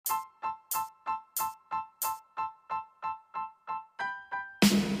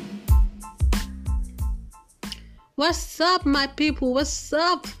What's up, my people? What's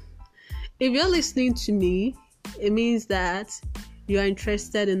up? If you're listening to me, it means that you are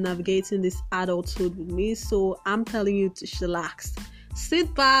interested in navigating this adulthood with me. So I'm telling you to relax.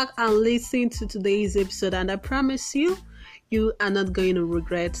 Sit back and listen to today's episode, and I promise you, you are not going to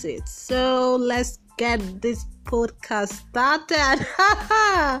regret it. So let's get this podcast started.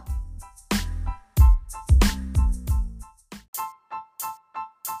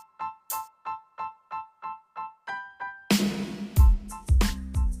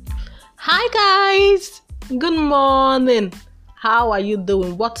 Hi guys, good morning. How are you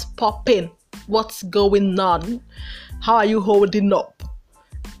doing? What's popping? What's going on? How are you holding up?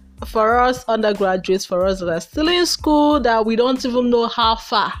 For us undergraduates, for us that are still in school, that we don't even know how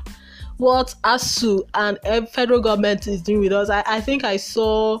far what ASU and federal government is doing with us. I think I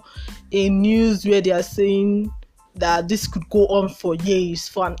saw a news where they are saying that this could go on for years,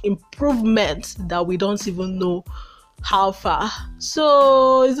 for an improvement that we don't even know how far.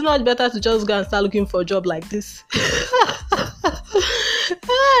 So it's not better to just go and start looking for a job like this?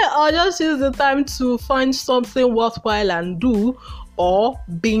 Or just use the time to find something worthwhile and do, or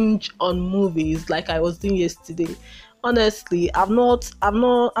binge on movies like I was doing yesterday. Honestly, I'm not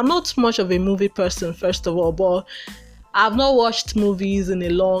much of a movie person, first of all, but I've not watched movies in a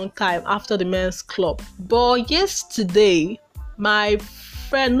long time after the men's club. But yesterday,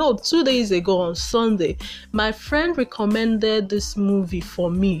 2 days ago on Sunday, my friend recommended this movie for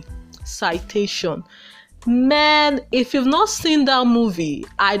me, Citation. Man, if you've not seen that movie,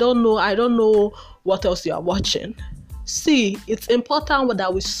 I don't know what else you are watching. See, it's important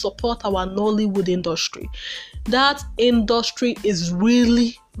that we support our Nollywood industry. That industry is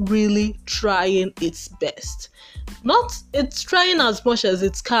really, really trying its best. It's trying as much as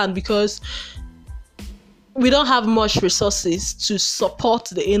it can, because we don't have much resources to support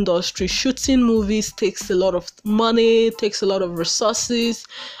the industry. Shooting movies takes a lot of money, takes a lot of resources,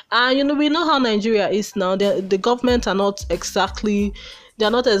 and we know how Nigeria is now. The government are not exactly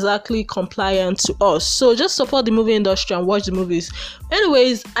compliant to us. So just support the movie industry and watch the movies.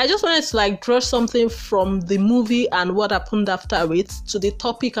 Anyways, I just wanted to draw something from the movie and what happened after it to the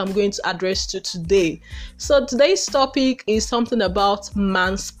topic I'm going to address to today. So today's topic is something about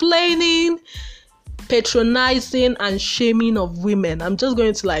mansplaining, patronizing and shaming of women. I'm just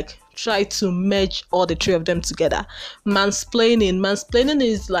going to try to merge all the three of them together. Mansplaining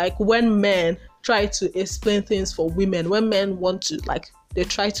is when men try to explain things for women. When men want to they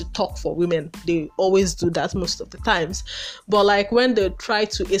try to talk for women. They always do that most of the times. But when they try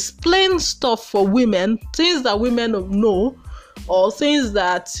to explain stuff for women, things that women don't know, or things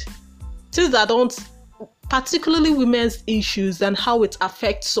that don't, particularly women's issues and how it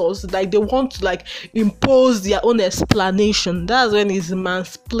affects us, they want to impose their own explanation. That's when it's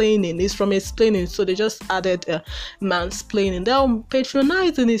mansplaining. It's from explaining, so they just added mansplaining. Then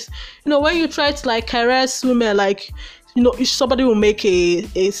patronizing is when you try to harass women, if somebody will make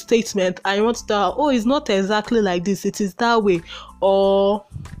a statement and you want to tell her, oh, it's not exactly like this, it is that way, or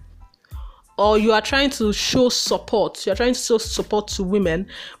you are trying to show support. You're trying to show support to women,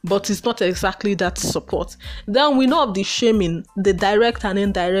 but it's not exactly that support. Then we know of the shaming, the direct and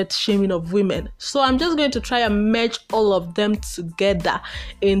indirect shaming of women. So I'm just going to try and merge all of them together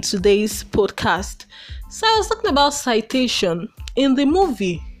in today's podcast. So I was talking about Citation. In the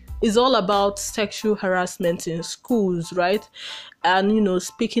movie, it's all about sexual harassment in schools, right? And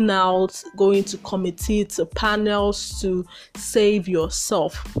speaking out, going to committee, to panels to save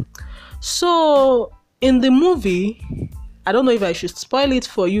yourself. So in the movie, I don't know if I should spoil it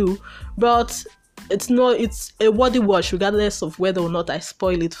for you, but it's a worthy watch regardless of whether or not I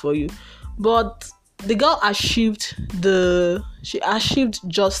spoil it for you. But the girl achieved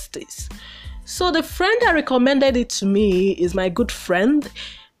justice. So the friend that recommended it to me is my good friend,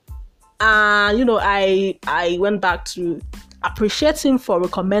 and I went back to appreciate him for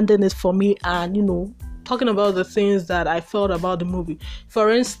recommending it for me, and talking about the things that I felt about the movie.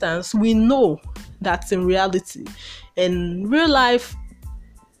 For instance, we know that in reality, in real life,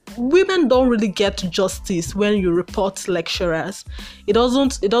 women don't really get justice when you report lecturers. It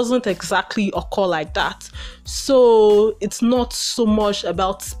doesn't exactly occur like that. So it's not so much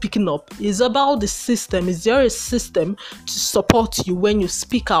about speaking up. It's about the system. Is there a system to support you when you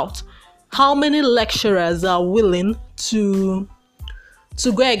speak out? How many lecturers are willing to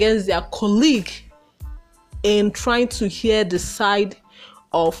go against their colleague in trying to hear the side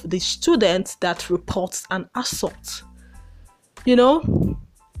of the student that reports an assault?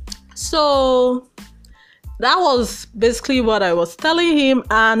 So that was basically what I was telling him,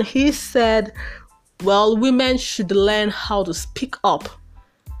 and he said, well, women should learn how to speak up.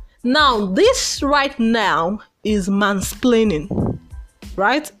 Now, this right now is mansplaining,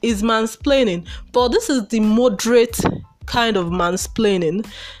 right? Is mansplaining. But this is the moderate kind of mansplaining.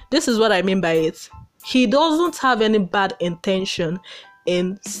 This is what I mean by it. He doesn't have any bad intention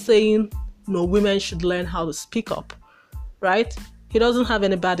in saying, no, women should learn how to speak up, right? He doesn't have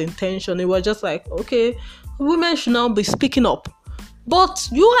any bad intention. It was just like, okay, women should now be speaking up. But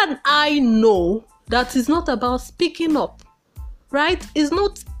you and I know that it's not about speaking up, right? It's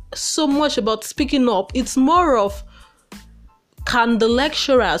not so much about speaking up. It's more of, can the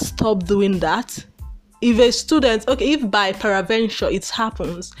lecturer stop doing that? If a student, okay, if by peradventure it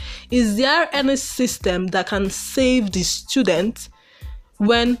happens, is there any system that can save the student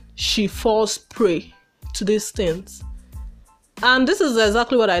when she falls prey to these things? And this is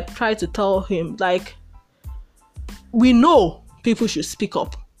exactly what I try to tell him. Like, we know people should speak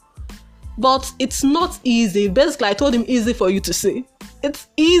up, but it's not easy. Basically, I told him, easy for you to say. It's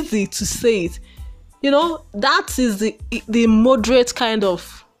easy to say it. You know, that is the moderate kind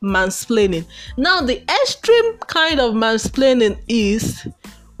of mansplaining. Now, the extreme kind of mansplaining is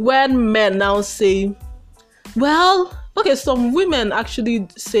when men now say, well, okay, some women actually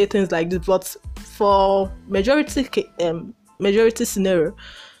say things like this, but for majority scenario,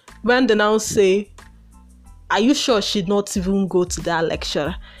 when they now say, are you sure she'd not even go to that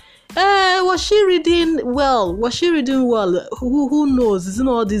lecture? Was she reading well? Who knows? Isn't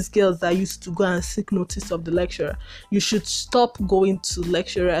all these girls that used to go and seek notice of the lecturer? You should stop going to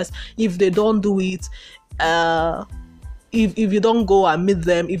lecturers if they don't do it. If you don't go and meet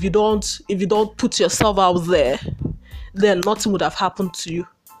them, if you don't put yourself out there, then nothing would have happened to you.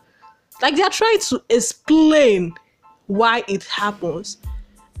 Like, they are trying to explain why it happens.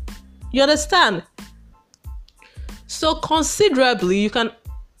 You understand? So considerably, you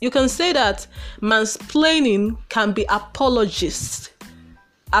can say that mansplaining can be apologists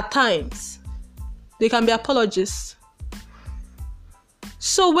at times. They can be apologists.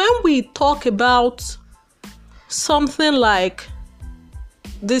 So when we talk about something like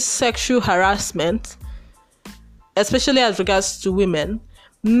this sexual harassment, especially as regards to women,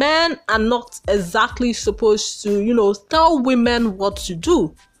 men are not exactly supposed to, tell women what to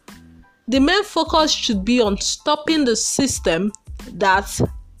do. The main focus should be on stopping the system that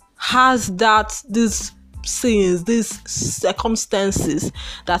has these scenes, these circumstances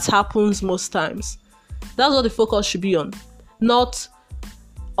that happens most times. That's what the focus should be on. Not,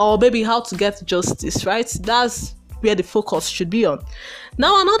 or maybe how to get justice, right? That's where the focus should be on.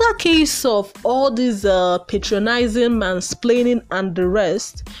 Now, another case of all these patronizing, mansplaining, and the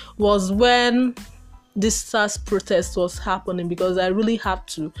rest was when this SARS protest was happening, because I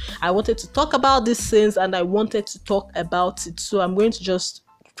wanted to talk about these things and I wanted to talk about it. So I'm going to just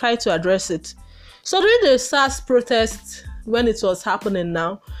try to address it. So during the SARS protest, when it was happening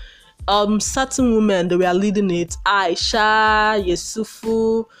now, certain women, they were leading it. Aisha,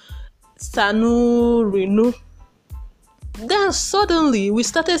 Yesufu, Sanu, Rinu. Then suddenly we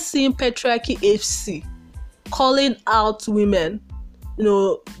started seeing Patriarchy FC calling out women,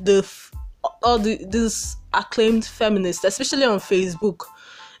 these acclaimed feminists, especially on Facebook.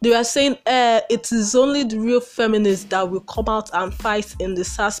 They were saying, it is only the real feminists that will come out and fight in the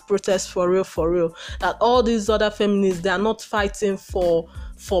SARS protest for real. That all these other feminists, they are not fighting for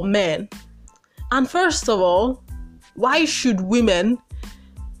men. And first of all, why should women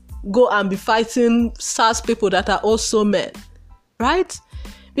go and be fighting SARS people that are also men, right?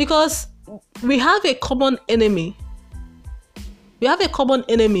 Because we have a common enemy. We have a common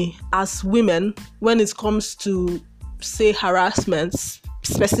enemy as women when it comes to, say, harassment,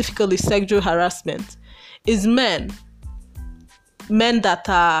 specifically sexual harassment, is men. Men that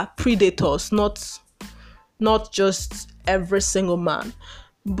are predators, not just every single man.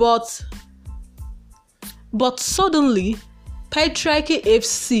 But suddenly, Patriarchy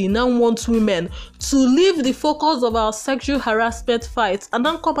FC now wants women to leave the focus of our sexual harassment fights and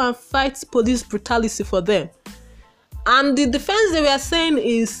then come and fight police brutality for them. And the defense they were saying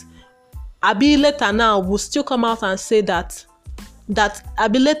is, Abi later now will still come out and say that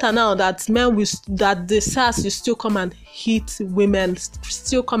Abi later now that that the SARS will still come and hit women,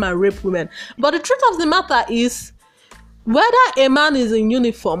 still come and rape women. But the truth of the matter is, whether a man is in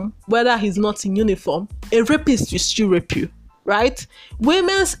uniform, whether he's not in uniform, a rapist will still rape you, right?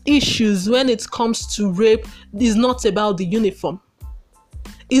 Women's issues when it comes to rape is not about the uniform.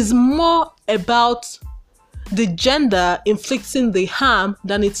 It's more about the gender inflicting the harm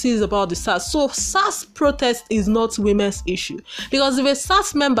than it is about the SARS. So SARS protest is not women's issue, because if a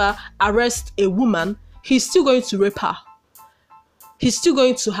SARS member arrests a woman, he's still going to rape her. He's still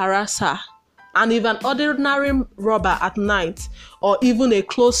going to harass her. And if an ordinary robber at night, or even a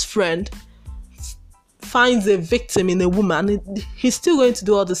close friend, finds a victim in a woman, he's still going to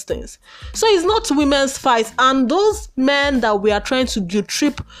do all these things. So it's not women's fight. And those men that we are trying to guilt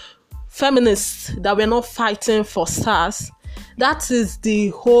trip feminists that we're not fighting for SARS, that is the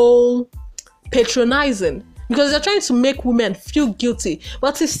whole patronizing. Because they're trying to make women feel guilty.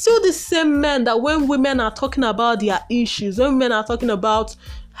 But it's still the same men that when women are talking about their issues, when women are talking about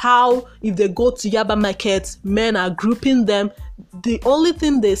how if they go to Yaba Market, men are grouping them, the only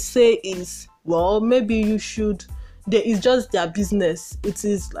thing they say is, well, maybe you should, it's just their business. It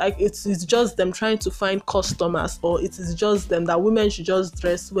is like, it's just them trying to find customers, or it is just them that women should just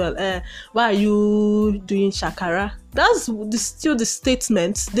dress well. Why are you doing shakara? That's still the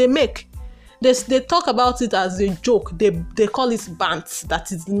statements they make. They talk about it as a joke. They call it bants,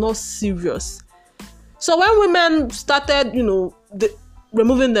 that is not serious. So when women started,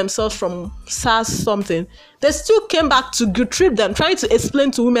 removing themselves from SARS something, they still came back to guilt trip them, trying to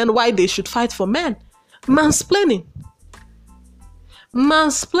explain to women why they should fight for men. Mansplaining.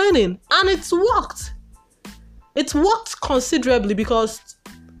 And it's worked. It worked considerably, because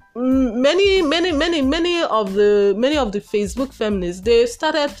many of the Facebook feminists, they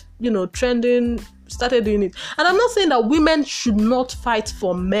started trending, started doing it. And I'm not saying that women should not fight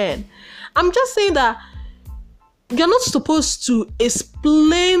for men. I'm just saying that you're not supposed to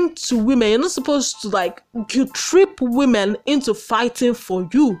explain to women, you're not supposed to guilt trip women into fighting for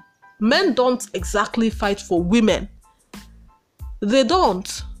you. Men don't exactly fight for women. They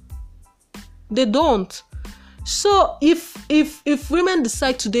don't. So if women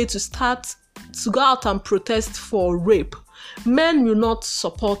decide today to go out and protest for rape, men will not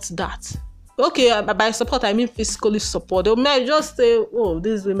support that. Okay, by support I mean physically support. They might just say, oh,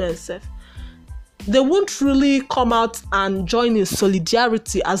 these women safe. They won't really come out and join in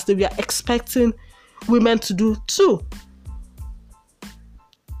solidarity as they were expecting women to do too.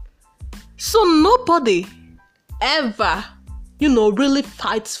 So nobody ever really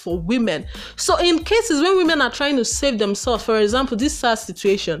fights for women. So in cases when women are trying to save themselves, for example, this SARS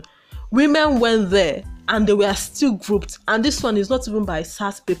situation, women went there and they were still grouped. And this one is not even by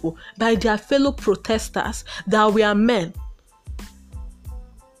SARS people, by their fellow protesters that were men.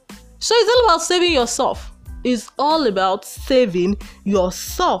 So it's all about saving yourself. It's all about saving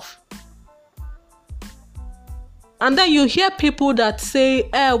yourself. And then you hear people that say,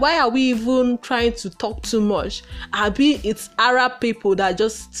 why are we even trying to talk too much? Abi, it's Arab people that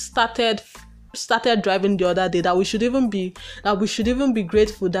just started driving the other day, that we should even be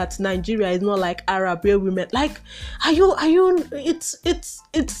grateful that Nigeria is not like Arab, where women are you it's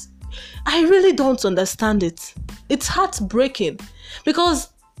I really don't understand it. It's heartbreaking, because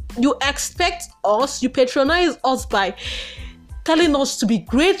you expect us, you patronize us by telling us to be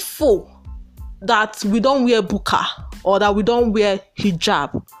grateful that we don't wear burqa or that we don't wear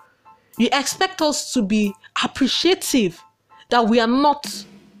hijab. You expect us to be appreciative that we are not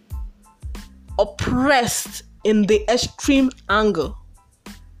oppressed in the extreme angle.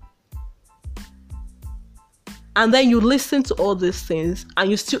 And then you listen to all these things and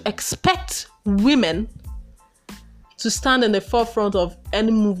you still expect women to stand in the forefront of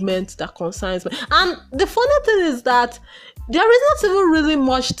any movement that concerns men. And the funny thing is that there is not even really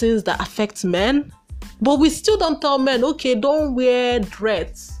much things that affect men, but we still don't tell men, okay, don't wear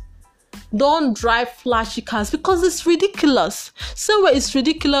dreads, don't drive flashy cars, because it's ridiculous. Same way it's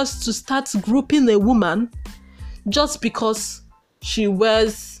ridiculous to start grouping a woman just because she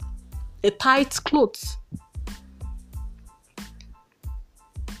wears a tight clothes.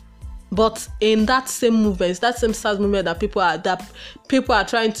 But in that same movement, that same SARS movement that people are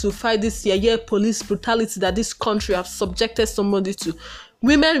trying to fight this police brutality that this country have subjected somebody to,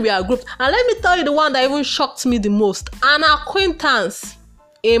 women were grouped. And let me tell you the one that even shocked me the most. An acquaintance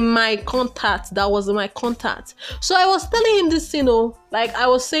in my contact, that was in my contact. So I was telling him this, I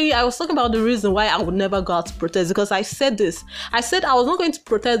was talking about the reason why I would never go out to protest, because I said this. I said I was not going to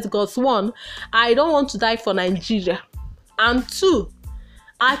protest because, one, I don't want to die for Nigeria. And two,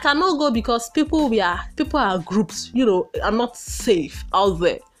 I cannot go because people are groups, are not safe out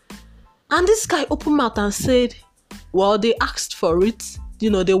there. And this guy opened mouth and said, well, they asked for it. He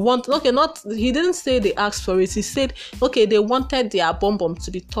didn't say they asked for it. He said, okay, they wanted their bum to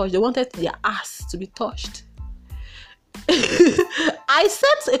be touched. They wanted their ass to be touched. I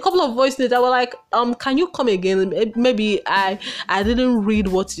sent a couple of voice notes that were like, can you come again? Maybe I didn't read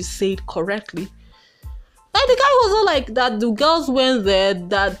what you said correctly. Like, the guy was all like that. The girls went there,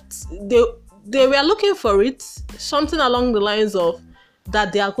 that they were looking for it, something along the lines of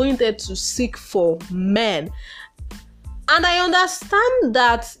that they are going there to seek for men. And I understand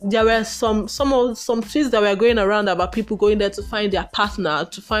that there were some tweets that were going around about people going there to find their partner,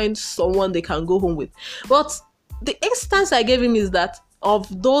 to find someone they can go home with. But the instance I gave him is that of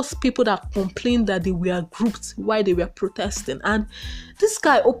those people that complained that they were grouped while they were protesting, and this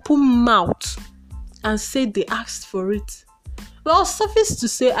guy opened mouth and said they asked for it. Well, suffice to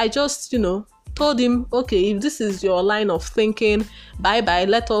say, I just, told him, okay, if this is your line of thinking, bye-bye,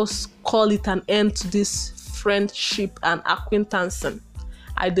 let us call it an end to this friendship and acquaintance.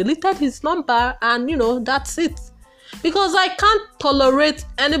 I deleted his number and, that's it. Because I can't tolerate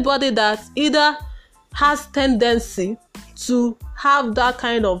anybody that either has tendency to have that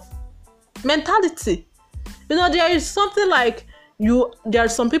kind of mentality. There is something like there are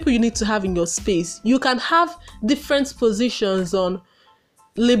some people you need to have in your space. You can have different positions on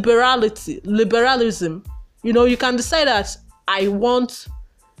liberalism. You can decide that I want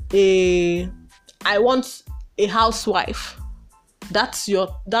a housewife. That's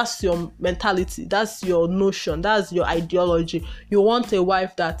your mentality, that's your notion, that's your ideology. You want a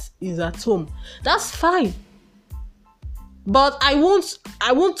wife that is at home. That's fine. But I won't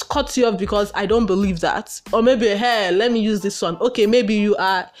cut you off because I don't believe that. Or maybe, hey, let me use this one. Okay, maybe you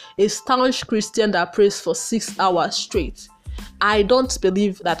are a staunch Christian that prays for 6 hours straight. I don't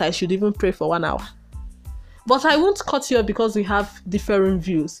believe that I should even pray for 1 hour. But I won't cut you off because we have different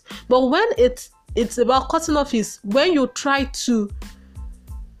views. But when it's about cutting off is when you try to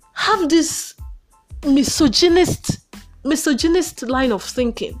have this misogynist line of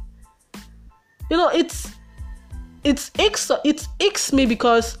thinking. It icks me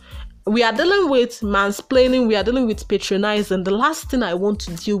because we are dealing with mansplaining, we are dealing with patronizing. The last thing I want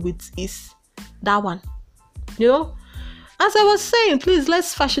to deal with is that one. As I was saying, please,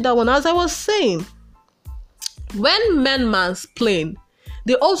 let's fashion that one. As I was saying, when men mansplain,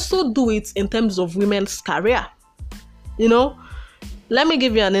 they also do it in terms of women's career. Let me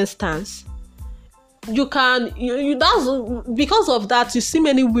give you an instance. That's because of that, you see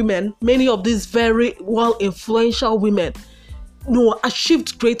many women, many of these very well influential women,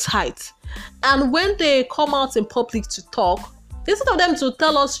 achieved great heights. And when they come out in public to talk, instead of them to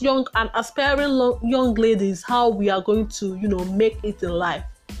tell us young and aspiring young ladies how we are going to, make it in life,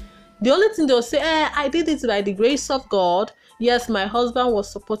 the only thing they'll say, I did it by the grace of God. Yes, my husband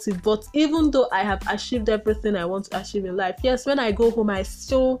was supportive, but even though I have achieved everything I want to achieve in life, yes, when I go home, I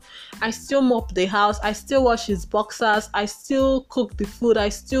still mop the house, I still wash his boxers, I still cook the food, I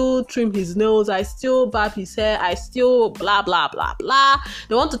still trim his nails, I still barb his hair, I still blah, blah, blah, blah.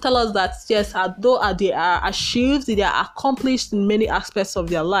 They want to tell us that, yes, although they are achieved, they are accomplished in many aspects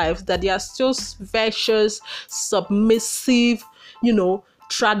of their lives, that they are still virtuous, submissive,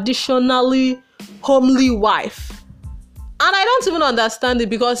 traditionally homely wife. And I don't even understand it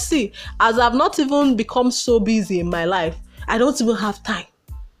because, see, as I've not even become so busy in my life, I don't even have time.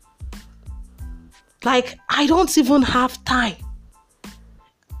 I don't even have time.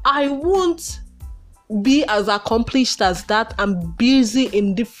 I won't be as accomplished as that. I'm busy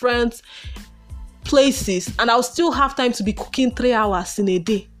in different places and I'll still have time to be cooking 3 hours in a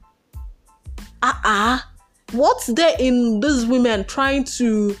day. What's there in these women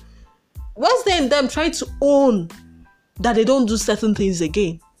what's there in them trying to own that they don't do certain things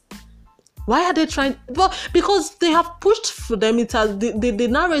again? Why are they trying? Well, because they have pushed for them. It has the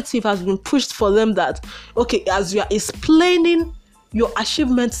narrative has been pushed for them that, okay, as you are explaining your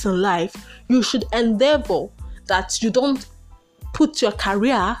achievements in life, you should endeavor that you don't put your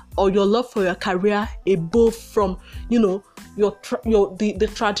career or your love for your career above from,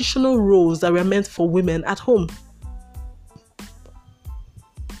 the traditional roles that were meant for women at home.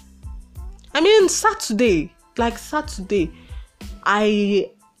 Saturday,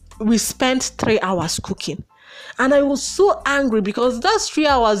 we spent 3 hours cooking. And I was so angry because those 3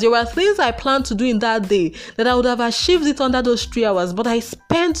 hours, there were things I planned to do in that day that I would have achieved it under those 3 hours. But I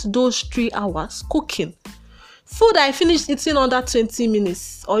spent those 3 hours cooking. Food I finished eating under 20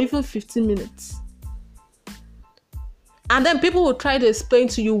 minutes or even 15 minutes. And then people will try to explain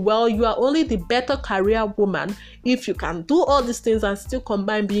to you, well, you are only the better career woman if you can do all these things and still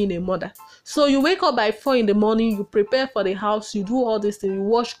combine being a mother. So you wake up by 4 in the morning, you prepare for the house, you do all these things, you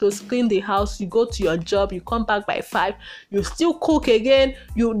wash clothes, clean the house, you go to your job, you come back by 5, you still cook again,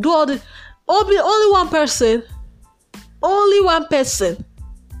 you do all this. Only one person.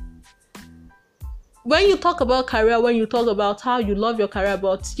 When you talk about career, when you talk about how you love your career,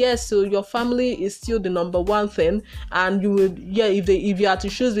 but yes, so your family is still the number one thing, and you would, if you had to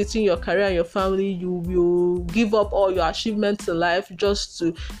choose between your career and your family, you will give up all your achievements in life just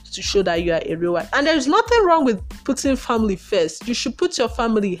to show that you are a real wife. And there is nothing wrong with putting family first. You should put your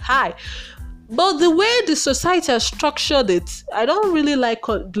family high. But the way the society has structured it, I don't really like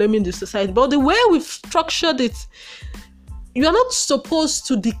blaming the society, but the way we've structured it, you are not supposed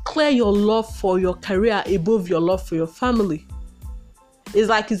to declare your love for your career above your love for your family. It's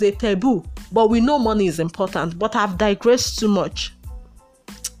like it's a taboo. But we know money is important. But I've digressed too much.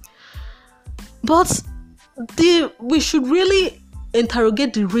 But we should really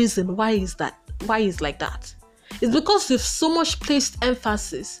interrogate the reason why is like that. It's because we've so much placed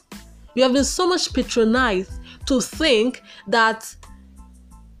emphasis. You have been so much patronized to think that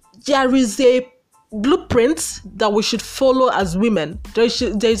there is a blueprint that we should follow as women. There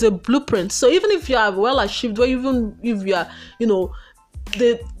is a blueprint. So even if you are well achieved, or even if you are,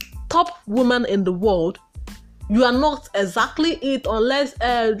 the top woman in the world, you are not exactly it unless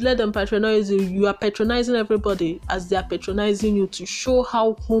let them patronize you. You are patronizing everybody as they are patronizing you to show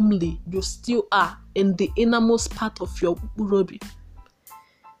how homely you still are in the innermost part of your urobi.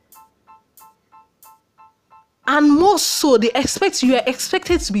 And more so, you are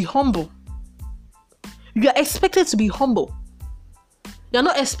expected to be humble. You are expected to be humble. You are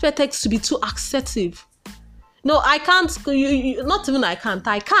not expected to be too assertive. No, I can't. Not even I can't.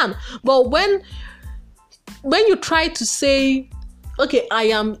 I can. But when you try to say, okay, I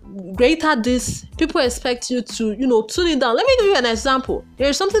am great at this, people expect you to, tune it down. Let me give you an example. There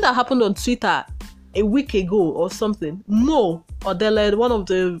is something that happened on Twitter a week ago or something. Mo Odele, one of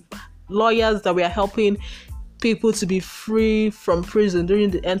the lawyers that we are helping people to be free from prison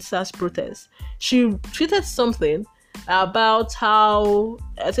during the EndSARS protest, she tweeted something about how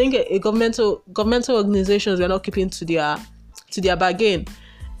I think a governmental organizations were not keeping to their bargain.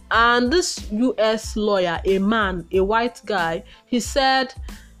 And this US lawyer, a white guy, he said,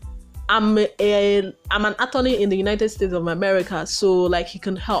 I'm an attorney in the United States of America, so like he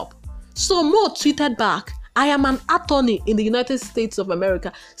can help. So Mo tweeted back, I am an attorney in the United States of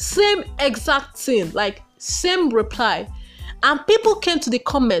America. Same exact thing, like same reply. And people came to the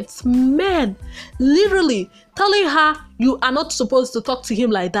comments, man, literally telling her, you are not supposed to talk to him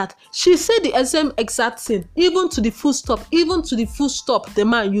like that. She said the same exact thing, even to the full stop the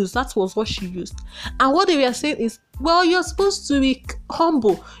man used. That was what she used. And what they were saying is, well, you're supposed to be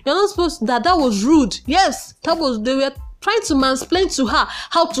humble. You're not supposed that was rude. Yes, they were trying to mansplain to her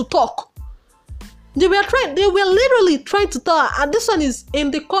how to talk. They were literally trying to tell her, and this one is in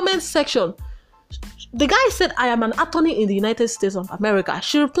the comment section. The guy said, I am an attorney in the United States of America.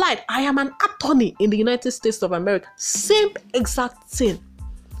 She replied, I am an attorney in the United States of America. Same exact thing.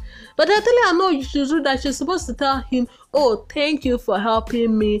 But they're telling her, no, you should do that. She's supposed to tell him, oh, thank you for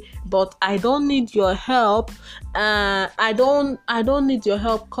helping me, but I don't need your help. I don't need your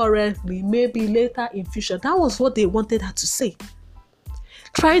help currently. Maybe later in future. That was what they wanted her to say.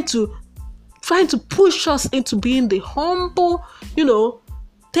 Trying to push us into being the humble,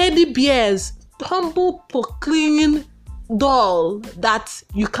 teddy bears, humble proclaiming doll that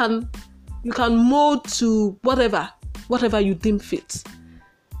you can mold to whatever you deem fit.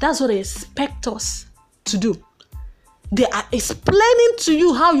 That's what they expect us to do. They are explaining to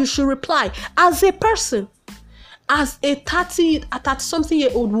you how you should reply as a person, as a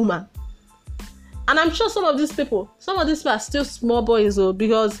 30-something-year-old woman. And I'm sure some of these people are still small boys, though,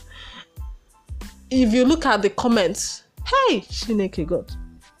 because if you look at the comments, hey, Shineke God.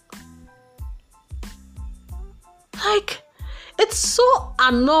 Like, it's so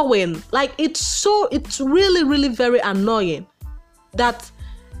annoying. Like, it's really, really very annoying that's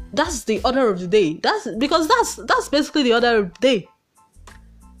the order of the day. That's basically the order of the day.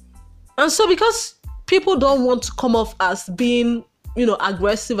 And so because people don't want to come off as being,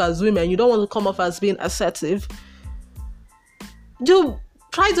 aggressive as women, you don't want to come off as being assertive, you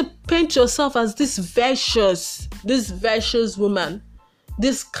try to paint yourself as this virtuous woman,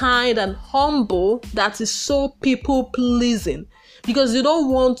 this kind and humble that is so people pleasing, because you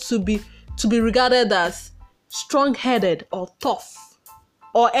don't want to be regarded as strong-headed or tough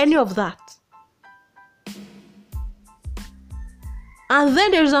or any of that. And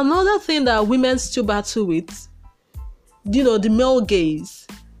then there's another thing that women still battle with, the male gaze.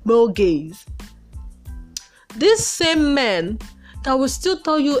 These same men that will still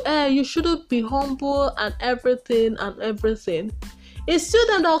tell you, you shouldn't be humble and everything. It's still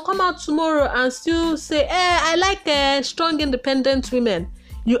them that will come out tomorrow and still say, I like strong, independent women.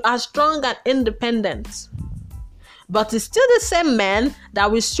 You are strong and independent. But it's still the same men that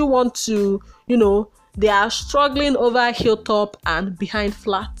will still want to, they are struggling over hilltop and behind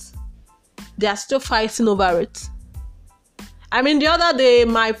flat. They are still fighting over it. I mean, the other day,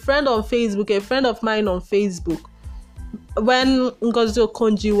 a friend of mine on Facebook, when Ngozi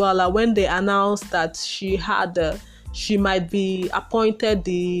Okonjo-Iweala, when they announced that she might be appointed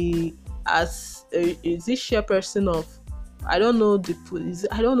the as a, is this chairperson of, I don't know the police,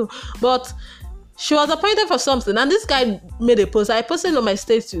 I don't know, but she was appointed for something, and this guy made a post. I posted on my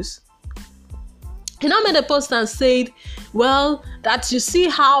status. He now made a post and said, well, that you see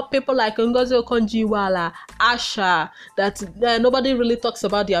how people like Ngozi Okonjo-Iweala, Asha, that nobody really talks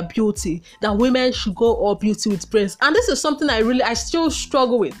about their beauty, that women should go all beauty with brains. And this is something I still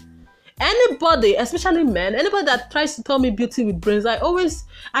struggle with. Anybody, especially men, anybody that tries to tell me beauty with brains,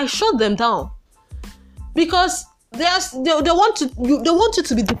 I shut them down. Because they want you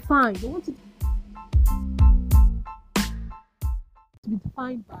to be defined. They want you to be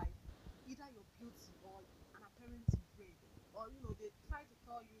defined by either your beauty or an apparent brain, or they try to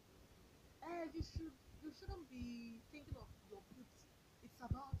tell you, you shouldn't be thinking of your beauty. It's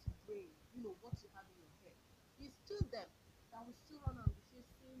about brain. What you have in your head. It's still them that will still run around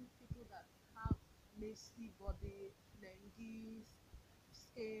chasing people that have messy body, lenses,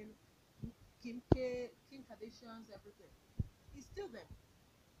 skin, Kim Kardashians, everything. It's still them.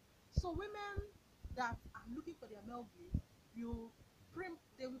 So women that are looking for their male gaze, they will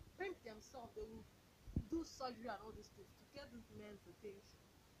primp themselves, they will do surgery and all these things to get this men's attention.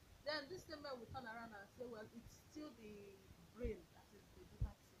 Then this same man will turn around and say, well, it's still the brain that is the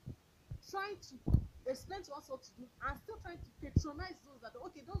deeper thing. Trying to explain to us what to do and still trying to patronize those that,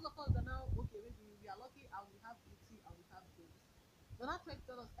 okay, those of us that now, okay, maybe we are lucky and we have beauty and we have brains. They're not trying to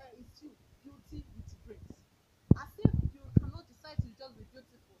tell us, hey, it's you, beauty with brains. As if you cannot decide to just be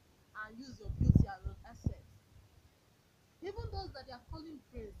beautiful and use your beauty as an asset. Even those that they are calling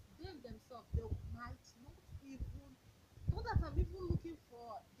praise, they themselves, they might not even, not that I'm even looking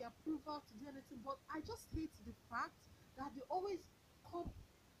for their approval to do anything, but I just hate the fact that they always come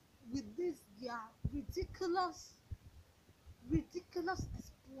with this their ridiculous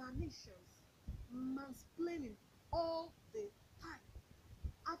explanations, mansplaining all the time.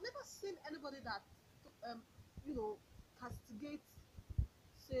 I've never seen anybody that um you know castigates,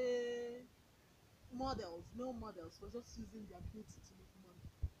 say, male models for just using their beauty to make money.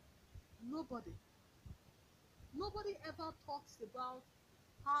 Nobody. Nobody ever talks about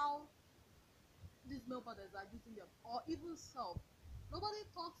how these male models are using them, or even self. Nobody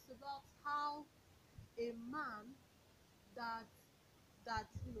talks about how a man that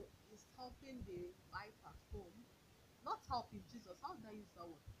is helping the wife at home, not helping Jesus. How did I use that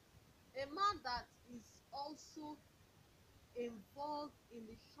word? A man that is also involved in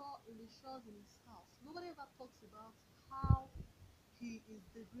the chores in his house. Nobody ever talks about how he is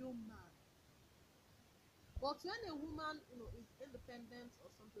the real man. But when a woman, is independent or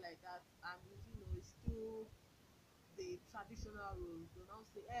something like that, and is still the traditional role, they now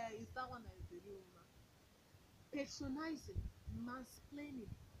say, "Is that one that is the real woman?" Patronizing, mansplaining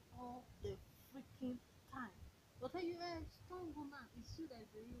all the freaking time. They'll tell you, strong woman, it's you that is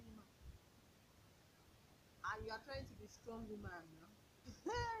the real woman, and you are trying to be strong woman now.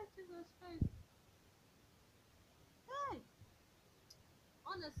 Hey, Jesus Christ! Hey,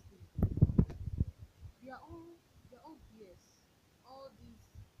 honestly, they are all BS. All these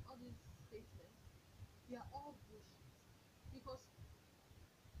statements, they are all bullshit. Because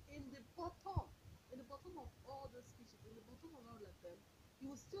in the bottom, of all those speeches, in the bottom of all of them, you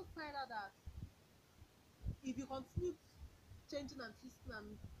will still find out that if you continue changing and twisting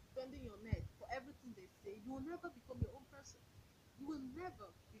and bending your neck for everything they say, you will never become your own person. You will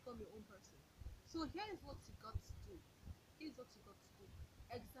never become your own person. So here is what you got to do. Here's what you got to do.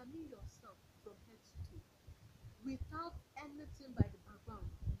 Examine yourself from head to toe. Without anything by the background,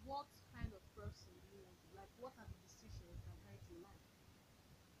 what kind of person do you want to be? Like, what are the decisions that guide your life?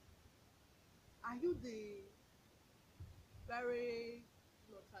 Are you the very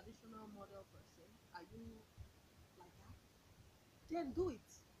traditional model person? Are you like that? Then do it.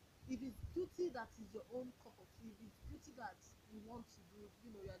 If it's beauty that is your own cup of tea, if it's beauty that you want to do,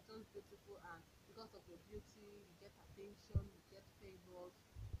 you're just beautiful, and because of your beauty you get attention, you get favors,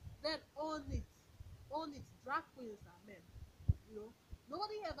 then own it. Own it. Drag queens are men.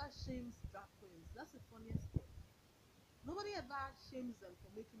 Nobody ever shames drag queens. That's the funniest thing. Nobody ever shames them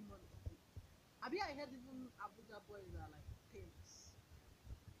for making money. I heard even Abuja boys are like pimps,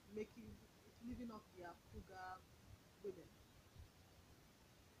 making living off their Fuga women.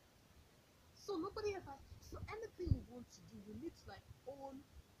 So nobody ever. So anything you want to do, you need to like own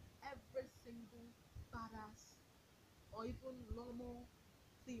every single badass or even normal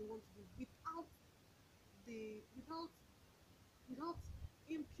thing you want to do without without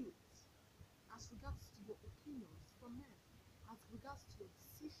input as regards to your opinions from men, as regards to your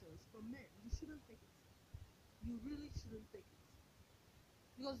decisions from men. You shouldn't take it. You really shouldn't take it,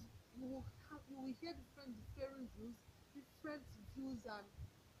 because you will hear different views, and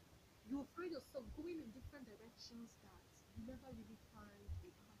you find yourself going in different directions that you never really find a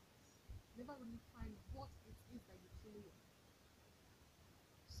balance, never really find what it is that you truly want.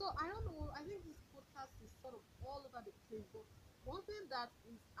 So I don't know. I think this podcast is sort of all over the place, but one thing that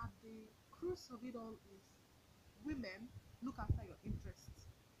is at the crux of it all is women look after your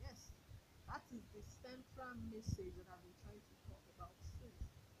interests. Yes, that is the central message that I've been trying to talk about since.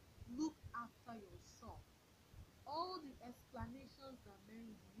 Look after yourself. All the explanations that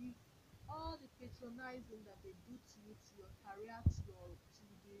men give, all the patronizing that they do to you, to your career, to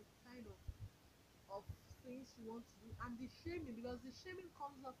the kind of things you want to do, and the shaming, because the shaming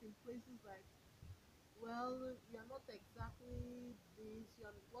comes up in places like, well, you are not exactly this, you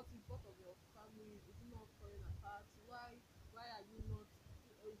are, what of your family, is it not falling apart, why are you not,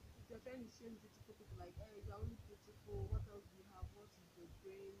 if you're trying to shame beautiful people, like, hey, you're only beautiful, what else do you have, what is your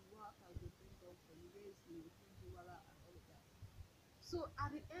brain, what has your brain done for you, where is the Okunjuwala and all of that. So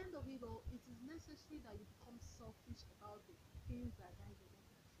at the end of it all, it is necessary that you become selfish about the things that guide your own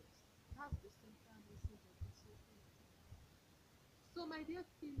interest. That's the central message of this whole thing. So my dear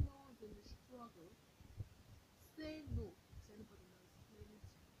females in the struggle, say no to anybody mansplaining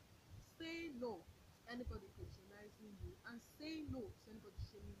to you. Say no to anybody patronizing you, and say no to anybody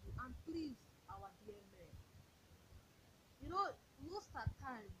shaming you. And please, our dear men, you know, most at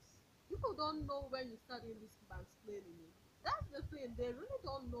times people don't know when you start doing this mansplaining. That's the thing. They really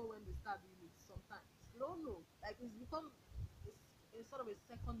don't know when they start doing it. Sometimes they don't know. Like it's become a sort of a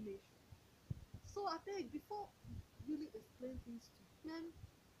second nature. So I think before you really explain things to men,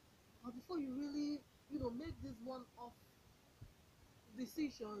 or before you really, make this one-off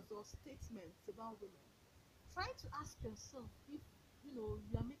decisions or statements about women, try to ask yourself if you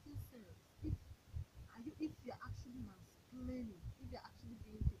are making sense. If you're actually mansplaining, if you're actually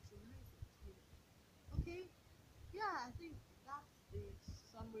being patronizing to women. Okay? Yeah, I think that's the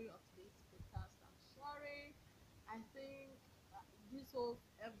summary of today's podcast. I'm sorry. I think this whole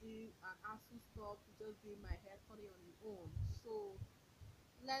FD and ASU stuff is just doing my head funny on its own. So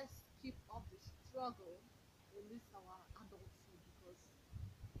let's keep up the struggle in this our adulthood, because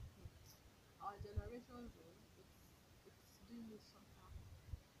our generation's own, it's doing me somehow.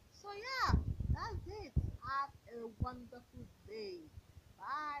 So yeah, that's it. Have a wonderful day.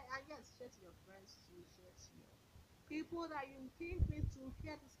 Bye. And yes, share to your friends too. Share to your people that you think need to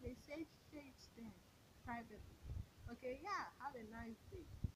hear this message. Share it to them privately. Okay, yeah. Have a nice day.